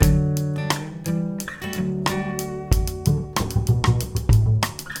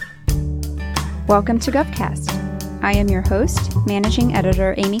Welcome to GovCast. I am your host, Managing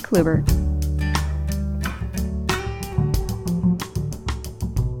Editor Amy Kluber.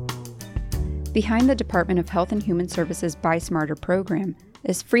 Behind the Department of Health and Human Services Buy Smarter program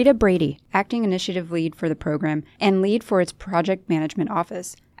is Freda Bredy, Acting Initiative Lead for the program and lead for its Project Management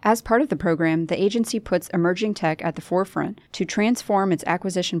Office. As part of the program, the agency puts emerging tech at the forefront to transform its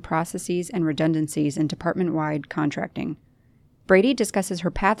acquisition processes and redundancies in department-wide contracting. Bredy discusses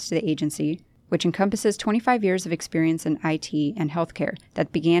her path to the agency, which encompasses 25 years of experience in IT and healthcare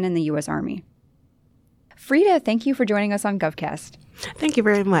that began in the U.S. Army. Freda, thank you for joining us on GovCast. Thank you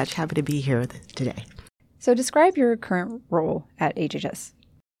very much. Happy to be here today. So describe your current role at HHS.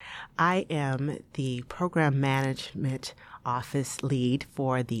 I am the Program Management Office lead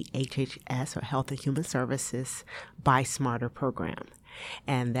for the HHS, or Health and Human Services Buy Smarter program.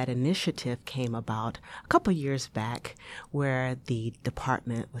 And that initiative came about a couple years back, where the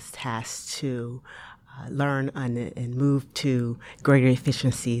department was tasked to learn and move to greater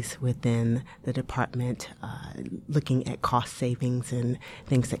efficiencies within the department, looking at cost savings and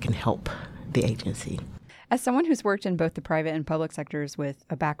things that can help the agency. As someone who's worked in both the private and public sectors with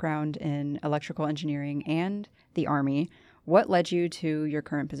a background in electrical engineering and the Army, what led you to your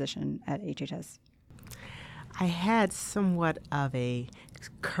current position at HHS? I had somewhat of a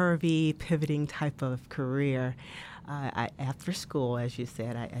curvy, pivoting type of career. After school, as you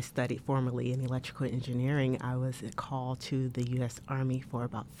said, I studied formally in electrical engineering. I was called to the U.S. Army for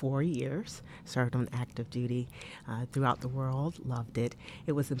about 4 years, served on active duty throughout the world, loved it.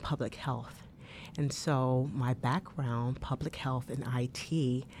 It was in public health. And so my background, public health and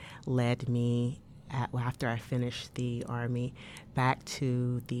IT, led me, after I finished the Army, back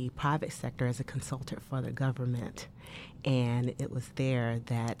to the private sector as a consultant for the government. And it was there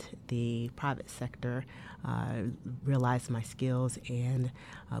that the private sector realized my skills and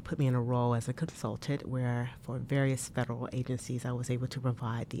put me in a role as a consultant where, for various federal agencies, I was able to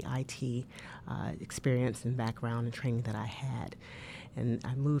provide the IT experience and background and training that I had. And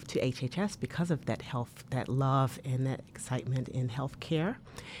I moved to HHS because of that love and that excitement in healthcare.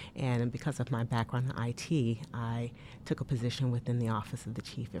 And because of my background in IT, I took a position within the Office of the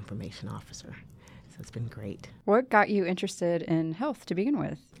Chief Information Officer. So it's been great. What got you interested in health to begin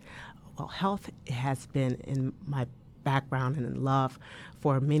with? Well, health has been in my background and in love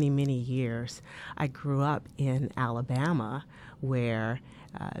for many, many years. I grew up in Alabama, where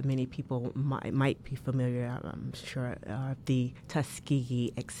many people might be familiar, I'm sure, the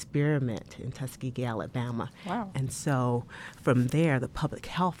Tuskegee experiment in Tuskegee, Alabama. Wow. And so from there, the public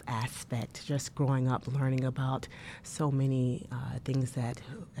health aspect, just growing up, learning about so many things that,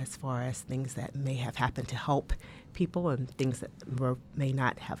 as far as things that may have happened to help people and things that may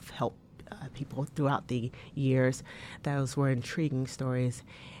not have helped people throughout the years. Those were intriguing stories.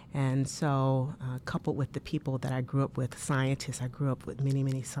 And so, coupled with the people that I grew up with, scientists, I grew up with many,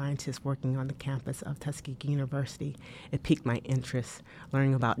 many scientists working on the campus of Tuskegee University. It piqued my interest,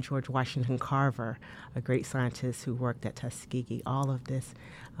 learning about George Washington Carver, a great scientist who worked at Tuskegee. All of this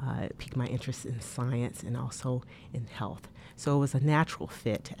piqued my interest in science and also in health. So it was a natural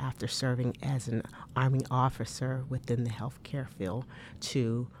fit, after serving as an Army officer within the healthcare field,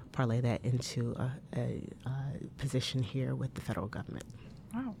 to parlay that into a position here with the federal government.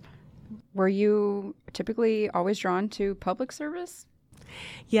 Wow. Were you typically always drawn to public service?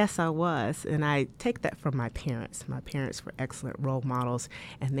 Yes, I was, and I take that from my parents. My parents were excellent role models,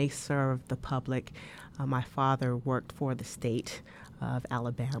 and they served the public. My father worked for the state of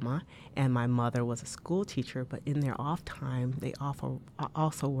Alabama, and my mother was a school teacher, but in their off time, they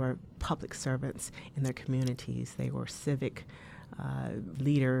also were public servants in their communities. They were civic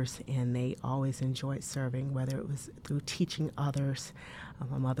leaders, and they always enjoyed serving, whether it was through teaching others.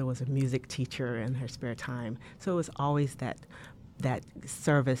 My mother was a music teacher in her spare time, so it was always that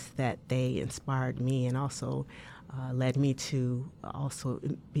service that they inspired me, and also led me to also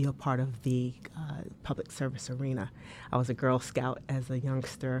be a part of the public service arena. I was a Girl Scout as a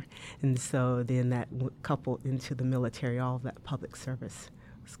youngster, and so then that coupled into the military, all of that public service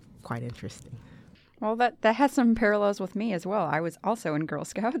was quite interesting. Well, that has some parallels with me as well. I was also in Girl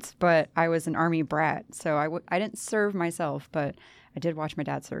Scouts, but I was an Army brat, so I didn't serve myself, but I did watch my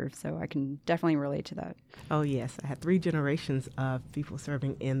dad serve, so I can definitely relate to that. Oh, yes. I had 3 generations of people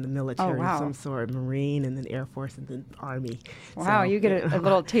serving in the military, wow. Some sort, Marine, and then Air Force, and then Army. Wow, so, you get a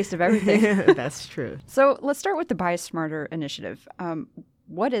little taste of everything. That's true. So let's start with the Buy Smarter initiative.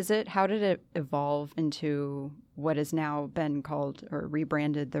 What is it? How did it evolve into what has now been called or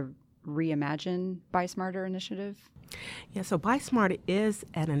rebranded the Reimagine Buy Smarter initiative? Yeah, so BuySmart is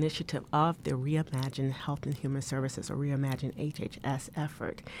an initiative of the Reimagine Health and Human Services, or Reimagine HHS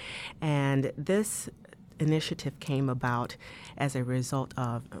effort. And this initiative came about as a result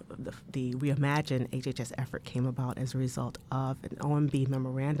of the Reimagine HHS effort came about as a result of an OMB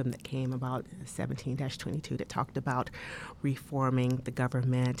memorandum that came about 17-22 that talked about reforming the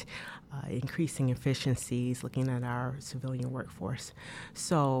government, increasing efficiencies, looking at our civilian workforce.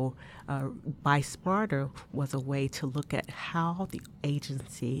 So Buy Smarter was a way to look at how the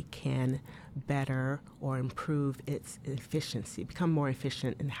agency can better or improve its efficiency, become more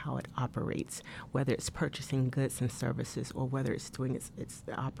efficient in how it operates, whether it's purchasing goods and services or whether it's doing its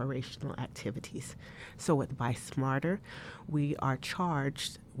operational activities. So with Buy Smarter, we are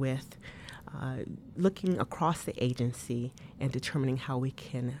charged with looking across the agency and determining how we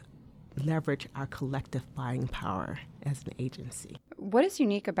can leverage our collective buying power as an agency. What is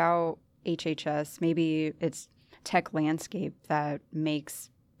unique about HHS, maybe its tech landscape, that makes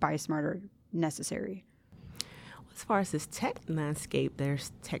Buy Smarter necessary? As far as this tech landscape,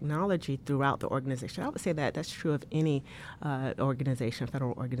 there's technology throughout the organization. I would say that that's true of any organization,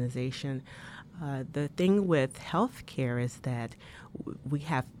 federal organization. The thing with healthcare is that we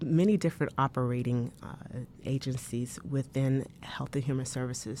have many different operating agencies within Health and Human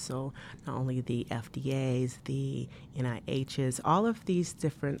Services. So not only the FDAs, the NIHs, all of these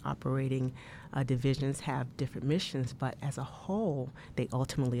different operating divisions have different missions, but as a whole, they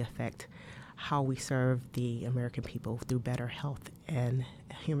ultimately affect how we serve the American people through better health and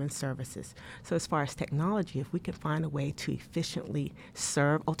human services. So as far as technology, if we can find a way to efficiently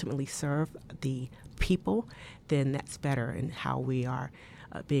ultimately serve the people, then that's better in how we are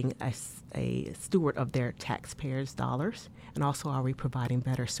being a steward of their taxpayers' dollars, and also are we providing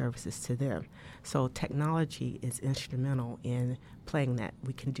better services to them. So technology is instrumental in playing that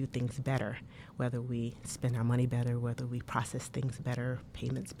we can do things better, whether we spend our money better, whether we process things better,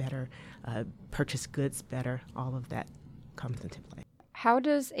 payments better, purchase goods better, all of that comes into play. How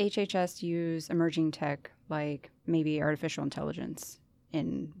does HHS use emerging tech like maybe artificial intelligence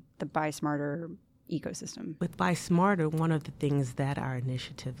in the Buy Smarter ecosystem? With Buy Smarter, one of the things that our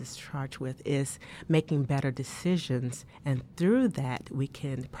initiative is charged with is making better decisions, and through that we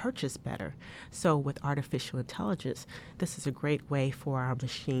can purchase better. So with artificial intelligence, this is a great way for our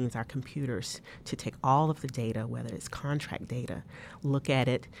machines, our computers, to take all of the data, whether it's contract data, look at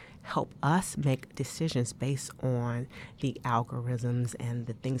it, help us make decisions based on the algorithms and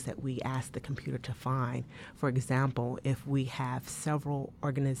the things that we ask the computer to find. For example, if we have several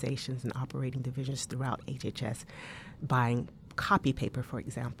organizations and operating divisions throughout HHS buying copy paper, for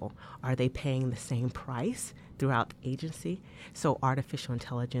example, are they paying the same price throughout the agency? So artificial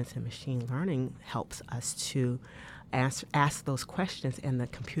intelligence and machine learning helps us to ask those questions, and the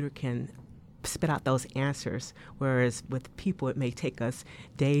computer can spit out those answers, whereas with people it may take us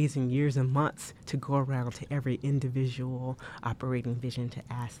days and years and months to go around to every individual operating division to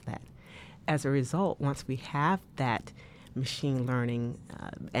ask that. As a result, once we have that machine learning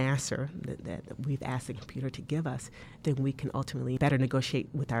answer that we've asked the computer to give us, then we can ultimately better negotiate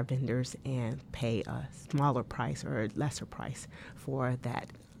with our vendors and pay a smaller price or a lesser price for that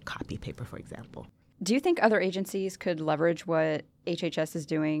copy paper, for example. Do you think other agencies could leverage what HHS is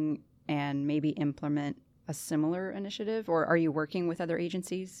doing and maybe implement a similar initiative, or are you working with other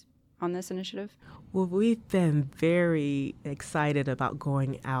agencies on this initiative? Well, we've been very excited about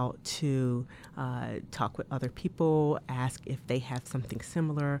going out to talk with other people, ask if they have something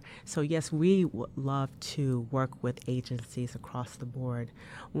similar. So yes, we would love to work with agencies across the board.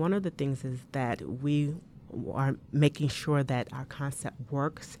 One of the things is that we are making sure that our concept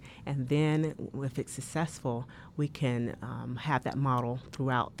works, and then if it's successful, we can have that model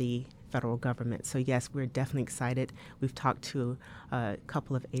throughout the federal government. So yes, we're definitely excited. We've talked to a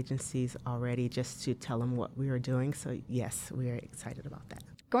couple of agencies already just to tell them what we are doing. So yes, we are excited about that.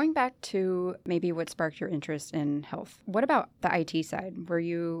 Going back to maybe what sparked your interest in health, what about the IT side? Were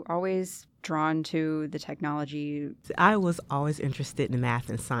you always drawn to the technology? I was always interested in math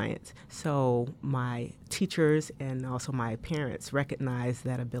and science. So my teachers and also my parents recognized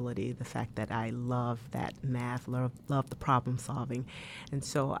that ability, the fact that I love that math, love the problem solving. And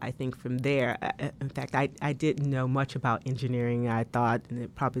so I think from there, in fact, I didn't know much about engineering. I thought, and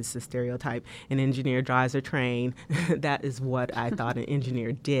it probably is a stereotype, an engineer drives a train. That is what I thought an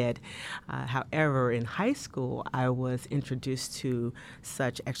engineer did. However, in high school, I was introduced to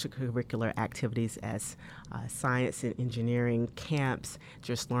such extracurricular activities as science and engineering camps,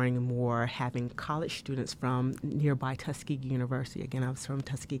 just learning more, having college students from nearby Tuskegee University, again, I was from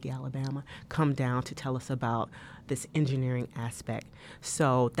Tuskegee, Alabama, come down to tell us about this engineering aspect.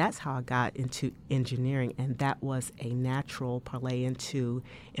 So that's how I got into engineering, and that was a natural parlay into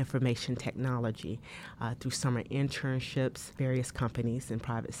information technology through summer internships, various companies in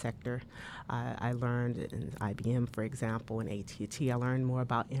private sector. I learned in IBM, for example, and AT&T, I learned more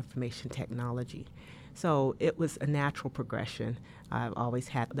about information technology. So it was a natural progression. I've always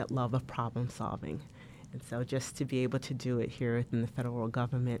had that love of problem solving. And so just to be able to do it here within the federal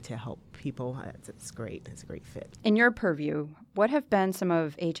government to help people, it's great. It's a great fit. In your purview, what have been some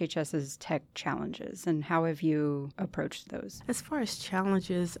of HHS's tech challenges, and how have you approached those? As far as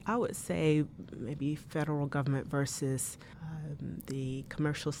challenges, I would say maybe federal government versus the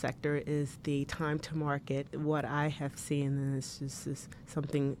commercial sector is the time to market. What I have seen, and this is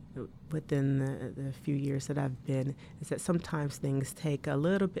something within the few years that I've been, is that sometimes things take a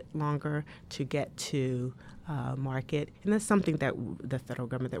little bit longer to get to market. And that's something that the federal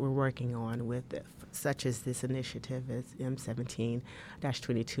government that we're working on with, such as this initiative is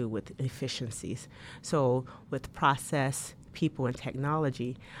M17-22 with efficiencies. So with process, people, and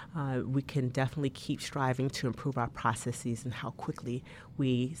technology, we can definitely keep striving to improve our processes and how quickly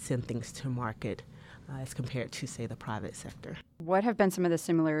we send things to market as compared to, say, the private sector. What have been some of the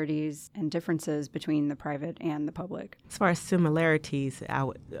similarities and differences between the private and the public? As far as similarities, I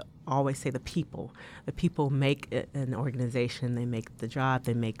would always say the people. The people make an organization, they make the job,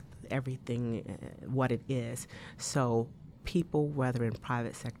 they make everything what it is. So people, whether in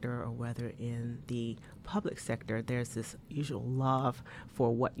private sector or whether in the public sector, there's this usual love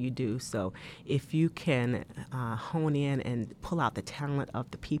for what you do. So if you can hone in and pull out the talent of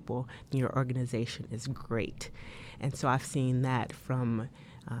the people, then your organization is great. And so I've seen that from,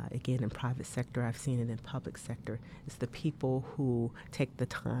 again, in private sector, I've seen it in public sector. It's the people who take the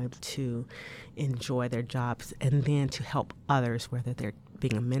time to enjoy their jobs and then to help others, whether they're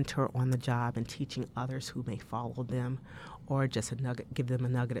being a mentor on the job and teaching others who may follow them, or just give them a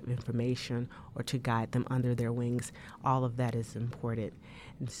nugget of information, or to guide them under their wings. All of that is important.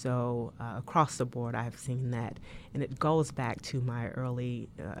 And so across the board, I've seen that. And it goes back to my early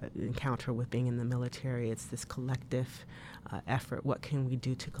encounter with being in the military. It's this collective effort. What can we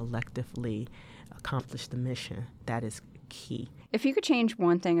do to collectively accomplish the mission? That is key. If you could change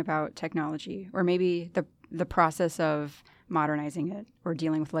one thing about technology, or maybe the process of modernizing it or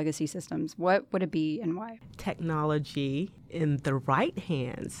dealing with legacy systems, what would it be and why? Technology in the right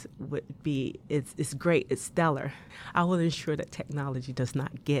hands would be, it's great, it's stellar. I will ensure that technology does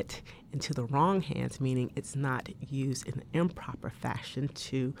not get into the wrong hands, meaning it's not used in an improper fashion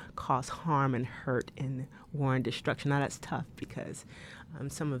to cause harm and hurt and war and destruction. Now that's tough because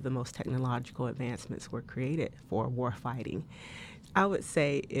some of the most technological advancements were created for war fighting. I would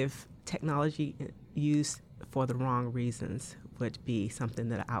say if technology used for the wrong reasons would be something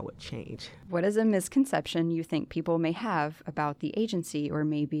that I would change. What is a misconception you think people may have about the agency, or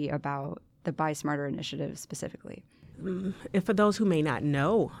maybe about the Buy Smarter initiative specifically? And for those who may not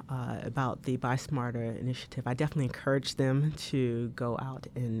know about the Buy Smarter initiative, I definitely encourage them to go out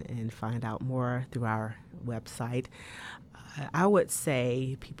and find out more through our website. I would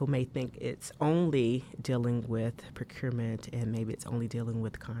say people may think it's only dealing with procurement and maybe it's only dealing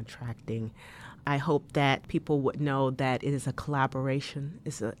with contracting. I hope that people would know that it is a collaboration.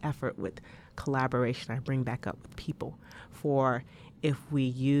 It's an effort with collaboration. I bring back up with people. For if we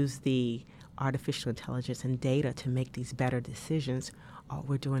use the artificial intelligence and data to make these better decisions, all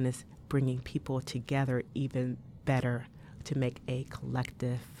we're doing is bringing people together even better to make a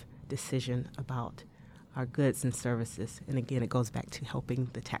collective decision about our goods and services. And again, it goes back to helping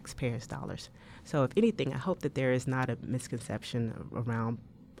the taxpayers' dollars. So if anything, I hope that there is not a misconception around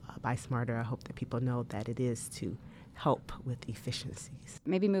Buy Smarter. I hope that people know that it is to help with efficiencies.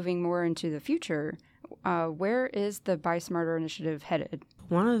 Maybe moving more into the future, where is the Buy Smarter initiative headed?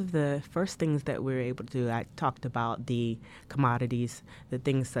 One of the first things that we were able to do, I talked about the commodities, the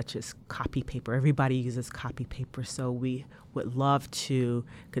things such as copy paper. Everybody uses copy paper, so we would love to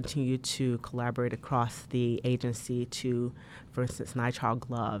continue to collaborate across the agency to, for instance, nitrile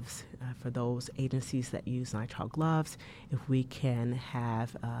gloves. For those agencies that use nitrile gloves, if we can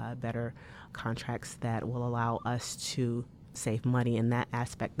have better contracts that will allow us to save money in that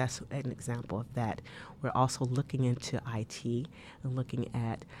aspect. That's an example of that. We're also looking into IT and looking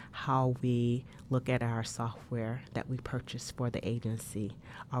at how we look at our software that we purchase for the agency.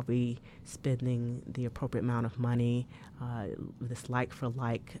 Are we spending the appropriate amount of money, this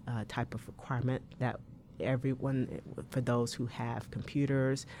like-for-like type of requirement that everyone, for those who have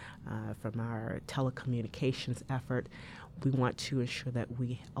computers, from our telecommunications effort, we want to ensure that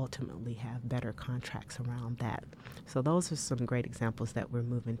we ultimately have better contracts around that. So those are some great examples that we're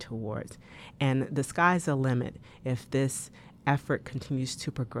moving towards. And the sky's the limit. If this effort continues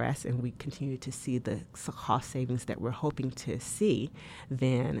to progress and we continue to see the cost savings that we're hoping to see,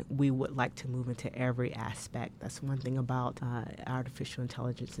 then we would like to move into every aspect. That's one thing about artificial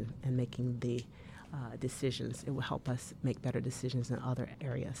intelligence and making the decisions. It will help us make better decisions in other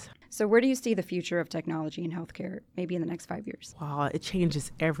areas. So where do you see the future of technology in healthcare, maybe in the next 5 years? Well, it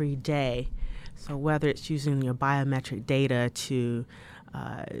changes every day. So whether it's using your biometric data to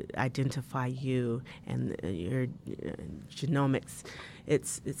identify you and your genomics,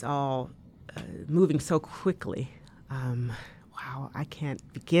 it's all moving so quickly. Wow, I can't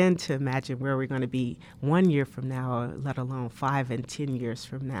begin to imagine where we're going to be 1 year from now, let alone 5 and 10 years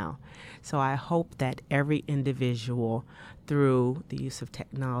from now. So I hope that every individual, through the use of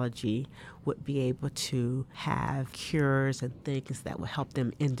technology, would be able to have cures and things that will help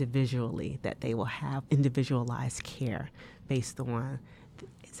them individually, that they will have individualized care based on,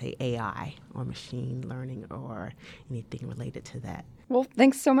 say, AI or machine learning or anything related to that. Well,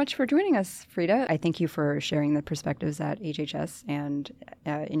 thanks so much for joining us, Freda. I thank you for sharing the perspectives at HHS and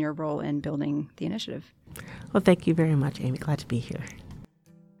in your role in building the initiative. Well, thank you very much, Amy. Glad to be here.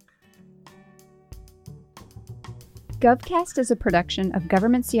 GovCast is a production of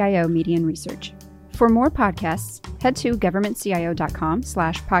Government CIO Media and Research. For more podcasts, head to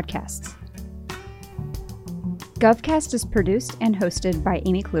governmentcio.com/podcasts. GovCast is produced and hosted by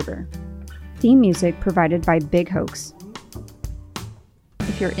Amy Kluber. Theme music provided by Big Hoax.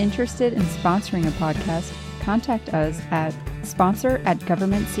 If you're interested in sponsoring a podcast, contact us at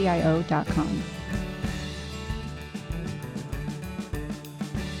sponsor@governmentcio.com.